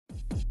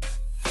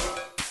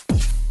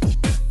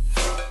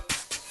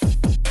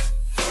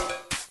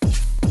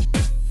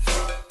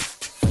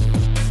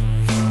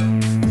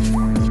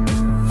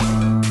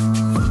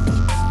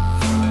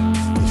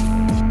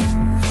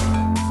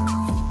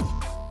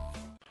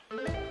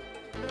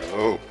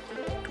So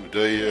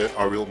today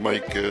I will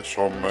make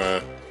some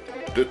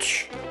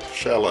Dutch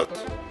salad,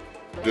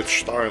 Dutch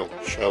style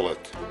salad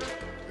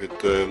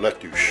with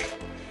lettuce.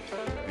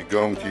 We're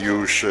going to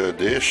use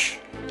this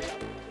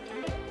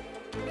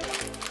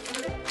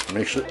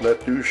mixed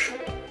lettuce,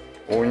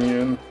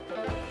 onion,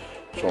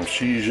 some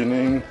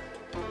seasoning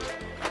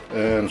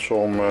and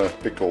some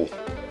pickle.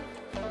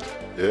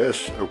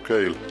 Yes,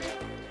 okay.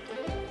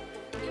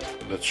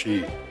 Let's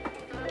see.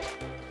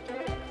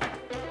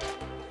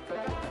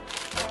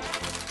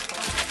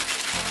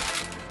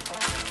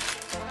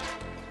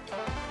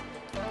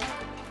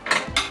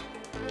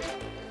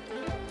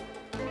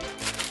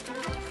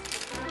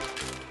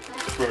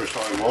 First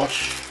I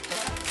wash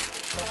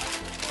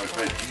my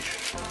veggies.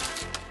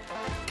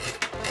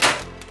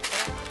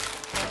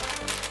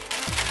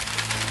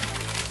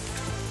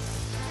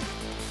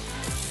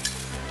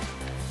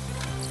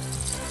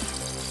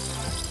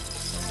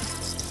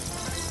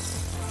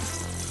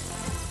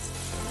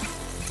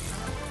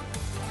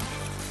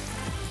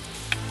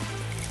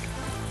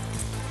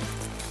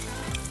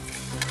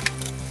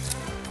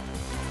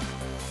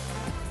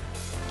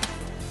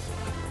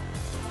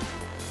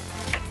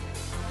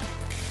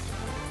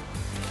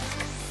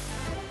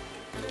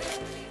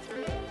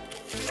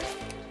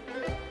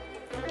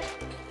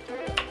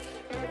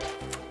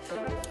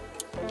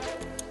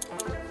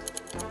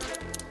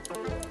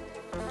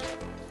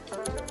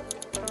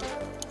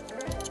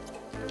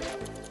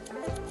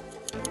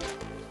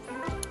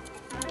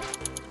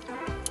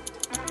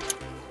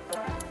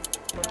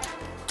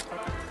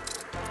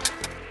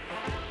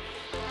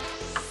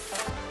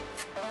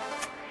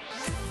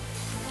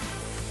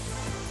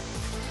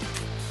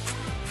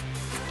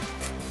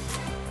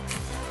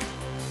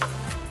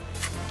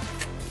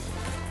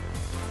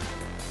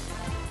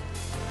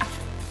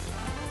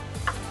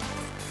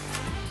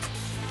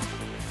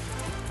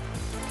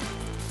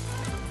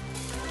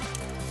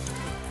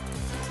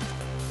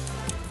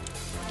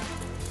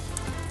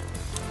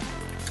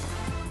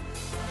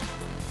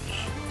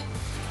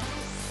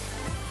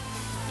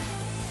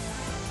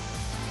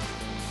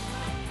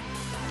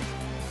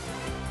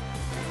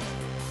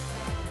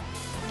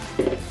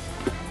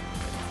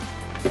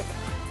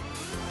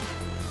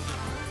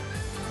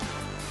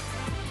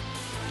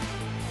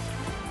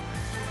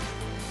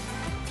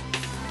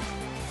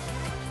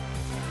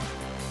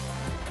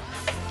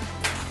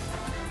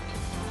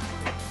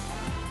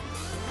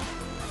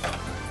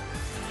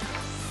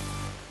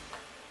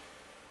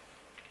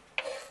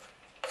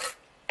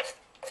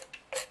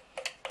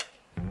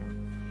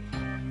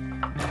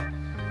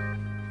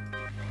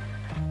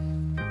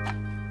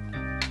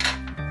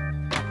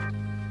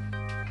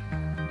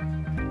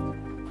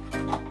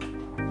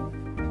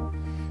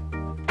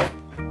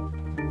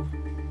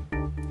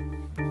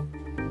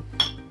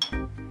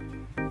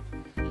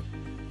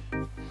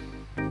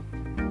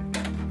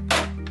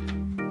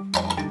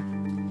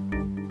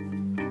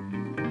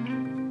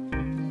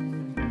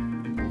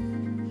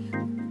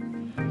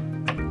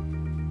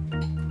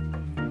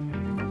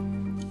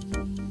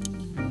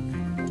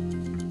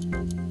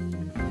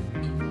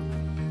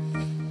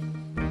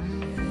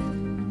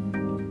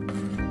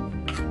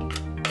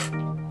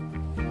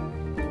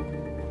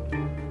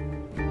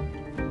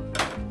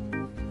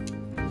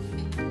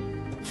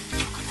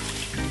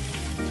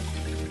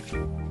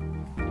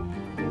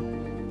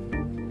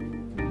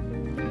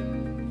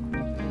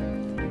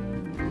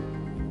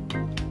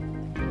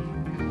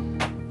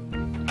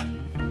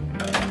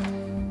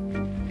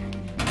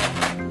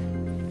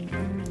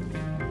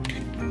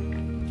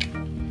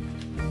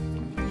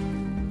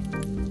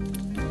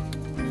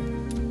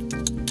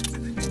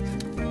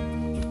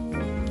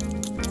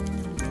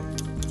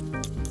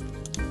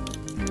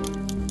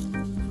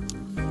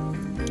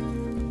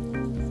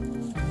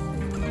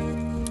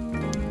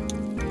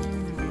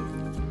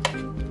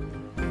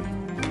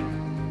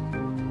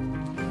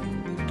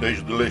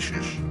 Tastes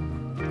delicious.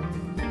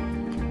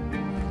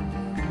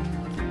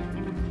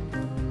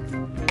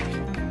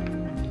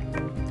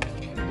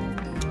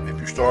 If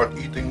you start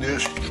eating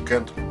this, you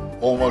can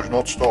almost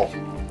not stop.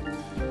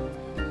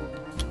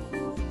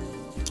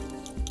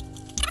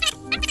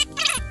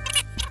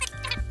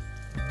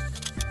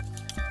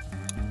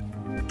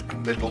 A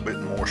little bit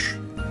more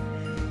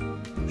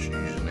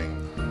seasoning.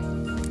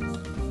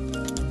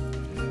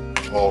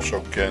 Also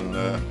can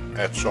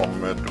add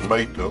some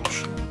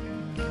tomatoes.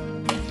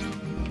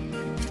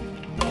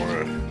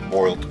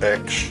 Boiled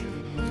eggs.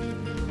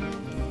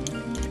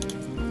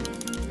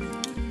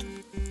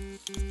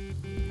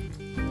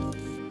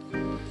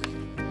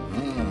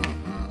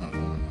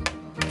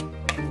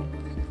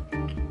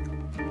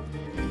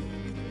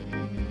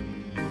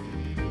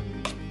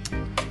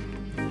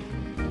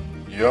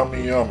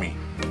 Yummy, yummy.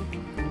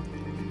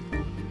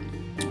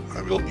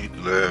 I will eat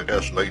the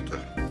rest later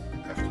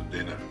after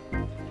dinner.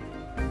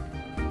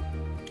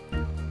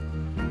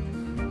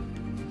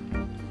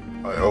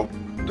 I hope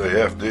they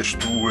have this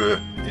too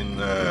in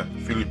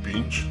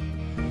Philippines,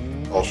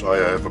 as I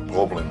have a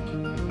problem,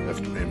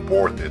 have to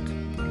import it.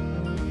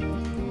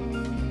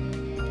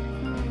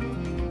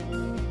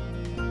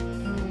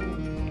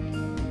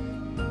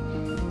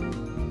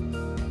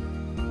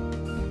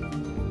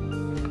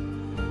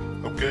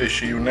 Okay,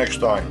 see you next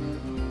time.